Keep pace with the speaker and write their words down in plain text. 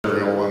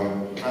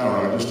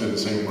just didn't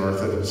seem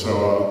worth it.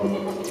 So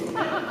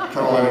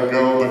kind of let it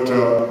go.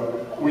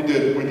 But we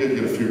did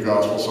get a few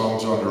gospel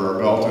songs under our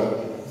belt.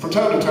 And from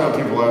time to time,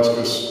 people ask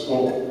us,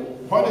 well,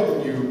 why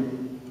didn't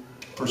you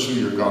pursue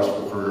your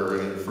gospel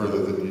career any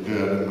further than you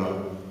did? And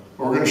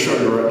we're going to show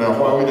you right now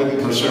why we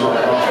didn't pursue our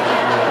gospel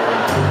career.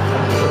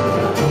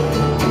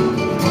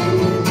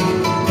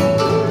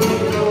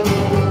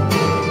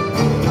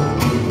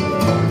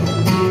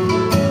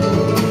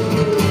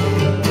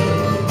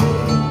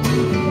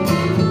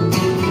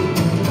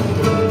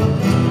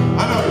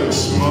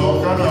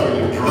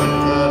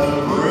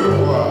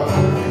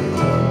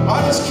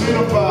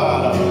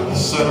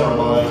 Sinner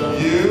like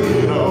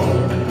you know,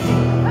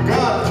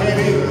 God can't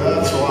either,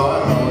 that's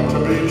why I know it to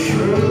be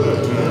true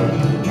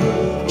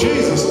that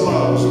Jesus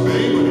loves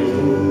me, but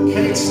He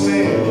can't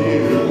stand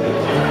you.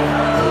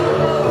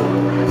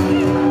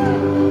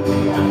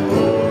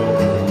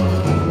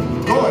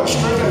 Going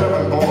straight to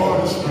heaven,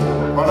 boys,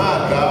 when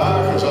I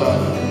die, 'cause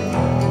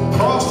I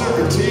crossed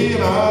every T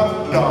and I